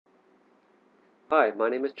Hi, my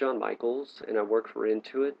name is John Michaels, and I work for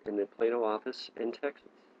Intuit in the Plano office in Texas.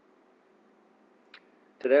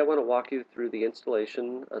 Today I want to walk you through the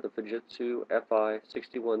installation of the Fujitsu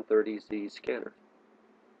fi-6130z scanner.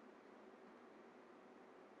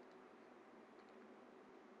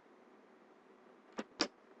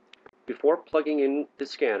 Before plugging in the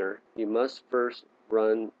scanner, you must first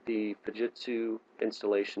run the Fujitsu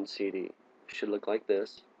installation CD. It should look like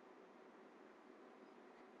this.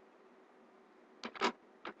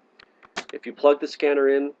 If you plug the scanner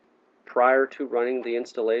in prior to running the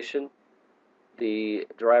installation, the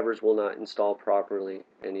drivers will not install properly,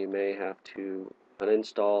 and you may have to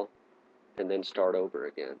uninstall and then start over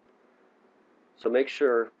again. So make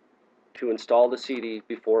sure to install the CD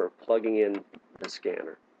before plugging in the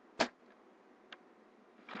scanner.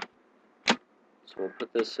 So we'll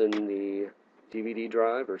put this in the DVD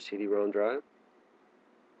drive or CD-ROM drive.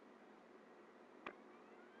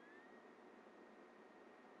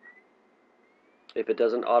 If it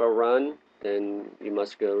doesn't auto-run, then you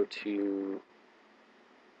must go to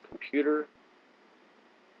Computer,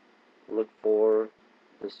 look for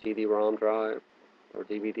the CD-ROM drive or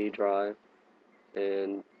DVD drive,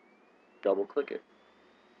 and double-click it.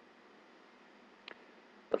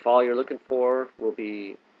 The file you're looking for will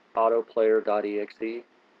be autoplayer.exe. You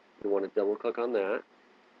want to double-click on that,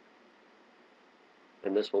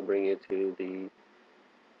 and this will bring you to the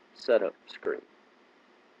setup screen.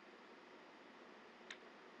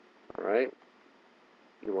 Alright,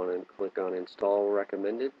 you want to click on Install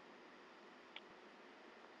Recommended.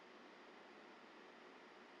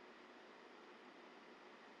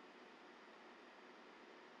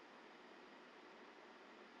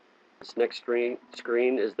 This next screen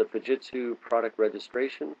is the Fujitsu product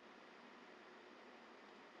registration.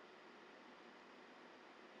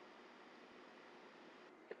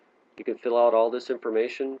 You can fill out all this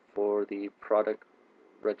information for the product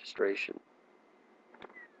registration.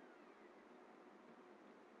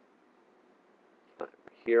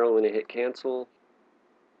 Here I'm going to hit cancel.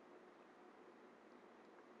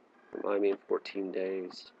 Remind me in 14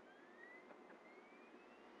 days.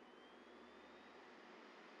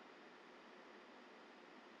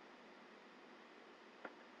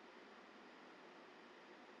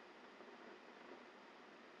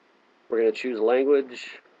 We're going to choose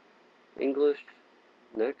language, English,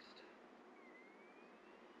 next.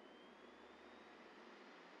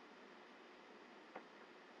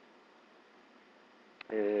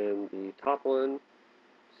 And the top one,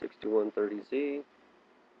 6130z,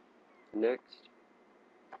 next.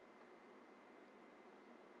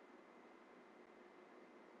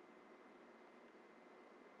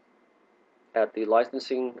 At the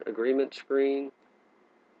licensing agreement screen,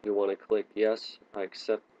 you want to click yes, I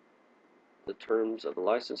accept the terms of the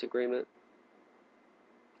license agreement,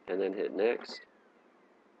 and then hit next.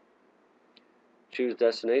 Choose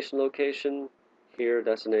destination location. Here,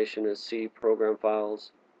 destination is C program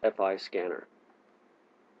files, FI scanner.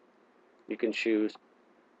 You can choose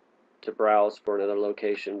to browse for another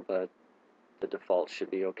location, but the default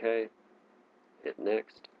should be okay. Hit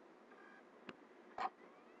next.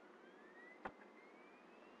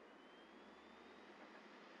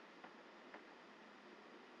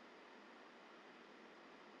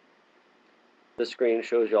 This screen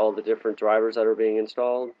shows you all the different drivers that are being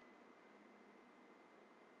installed.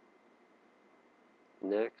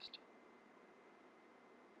 Next.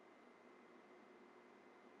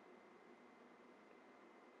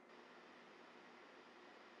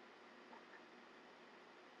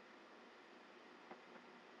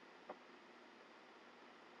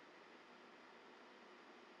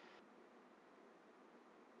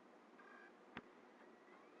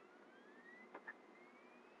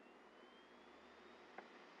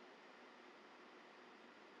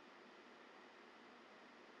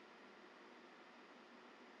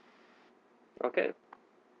 Okay.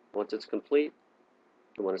 Once it's complete,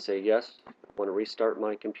 you want to say yes, I want to restart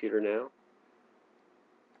my computer now.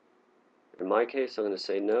 In my case, I'm going to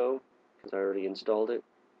say no, because I already installed it,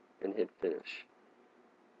 and hit finish.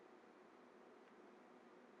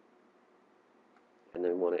 And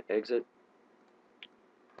then want to exit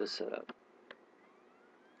the setup.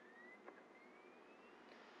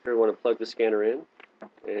 Here we want to plug the scanner in,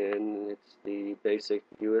 and it's the basic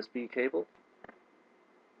USB cable.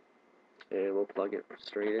 And we'll plug it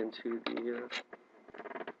straight into the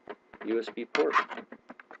USB port.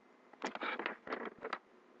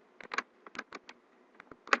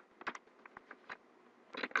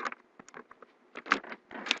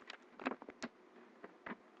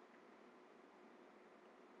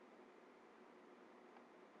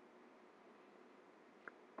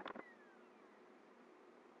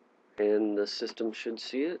 and the system should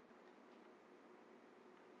see it.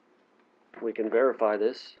 We can verify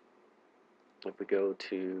this if we go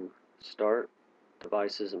to Start,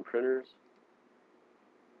 Devices and Printers,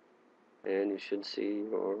 and you should see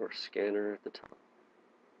your scanner at the top.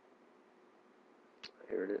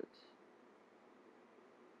 Here it is.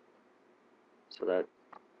 So that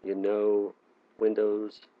you know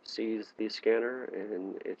Windows sees the scanner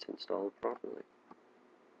and it's installed properly.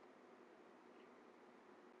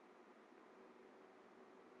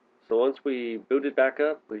 So once we boot it back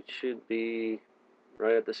up, we should be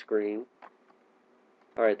right at the screen.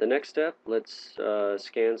 Alright, the next step, let's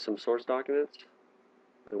scan some source documents.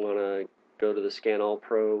 We want to go to the Scan All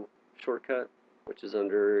Pro shortcut, which is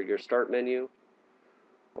under your Start menu,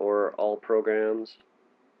 or All Programs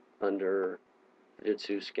under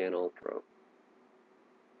Fujitsu Scan All Pro.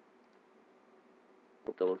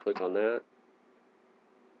 We'll double click on that.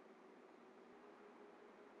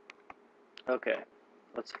 Okay,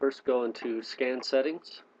 let's first go into Scan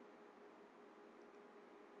Settings.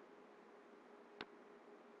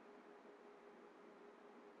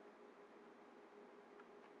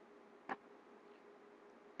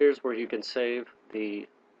 Here's where you can save the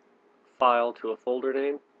file to a folder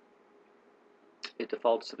name. It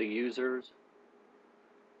defaults to the users,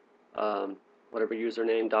 whatever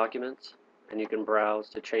username documents, and you can browse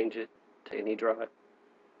to change it to any drive.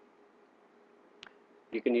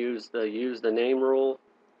 You can use the name rule.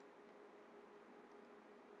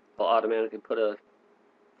 It'll automatically put a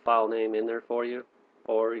file name in there for you,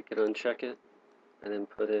 or you can uncheck it and then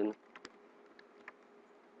put in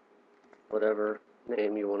whatever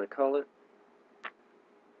name you want to call it.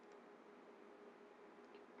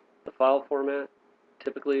 The file format,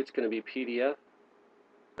 typically it's going to be PDF,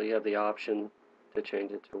 but you have the option to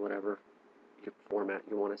change it to whatever format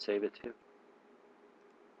you want to save it to.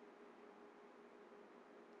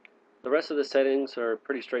 The rest of the settings are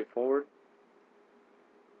pretty straightforward.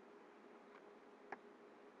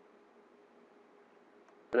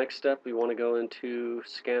 The next step, we want to go into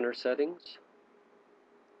Scanner Settings.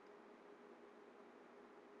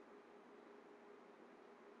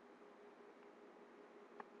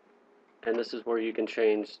 And this is where you can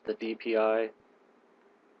change the DPI,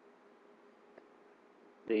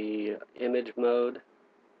 the image mode,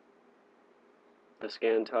 the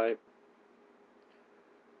scan type.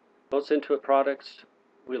 Most Intuit products,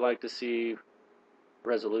 we like to see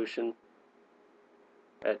resolution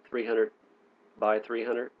at 300 by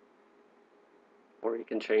 300, or you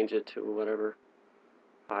can change it to whatever,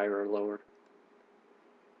 higher or lower.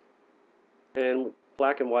 And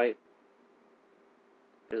black and white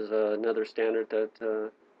is another standard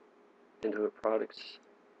that Intuit products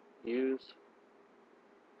use,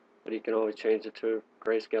 but you can always change it to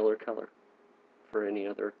grayscale or color for any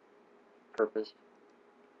other purpose.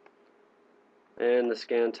 And the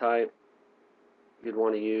scan type, you'd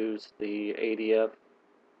want to use the ADF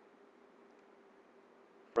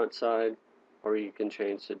front side, or you can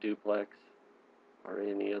change to duplex or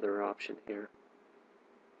any other option here.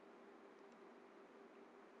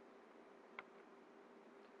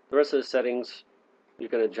 The rest of the settings you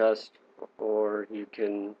can adjust, or you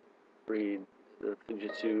can read the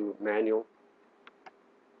Fujitsu manual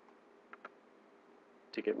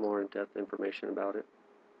to get more in-depth information about it,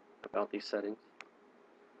 about these settings.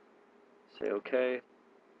 Say OK,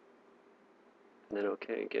 and then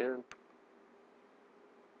OK again.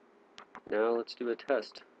 Now let's do a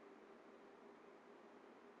test.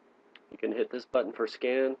 You can hit this button for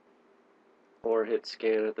scan, or hit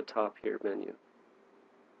scan at the top here menu.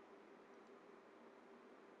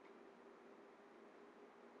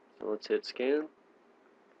 So let's hit scan.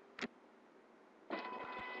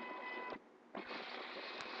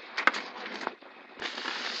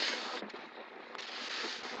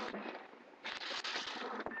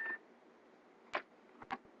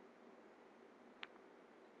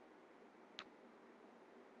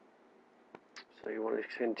 So you want to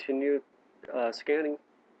continue scanning.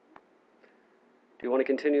 Do you want to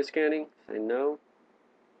continue scanning? Say no.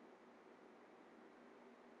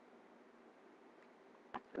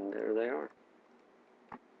 And there they are.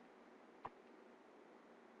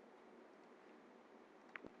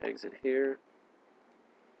 Exit here.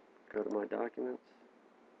 Go to my documents.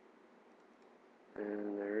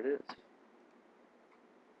 And there it is.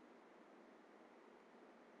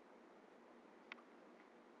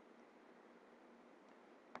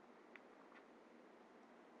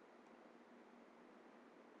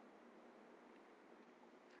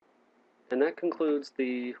 And that concludes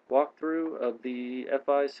the walkthrough of the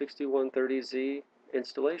fi-6130z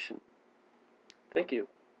installation. Thank you.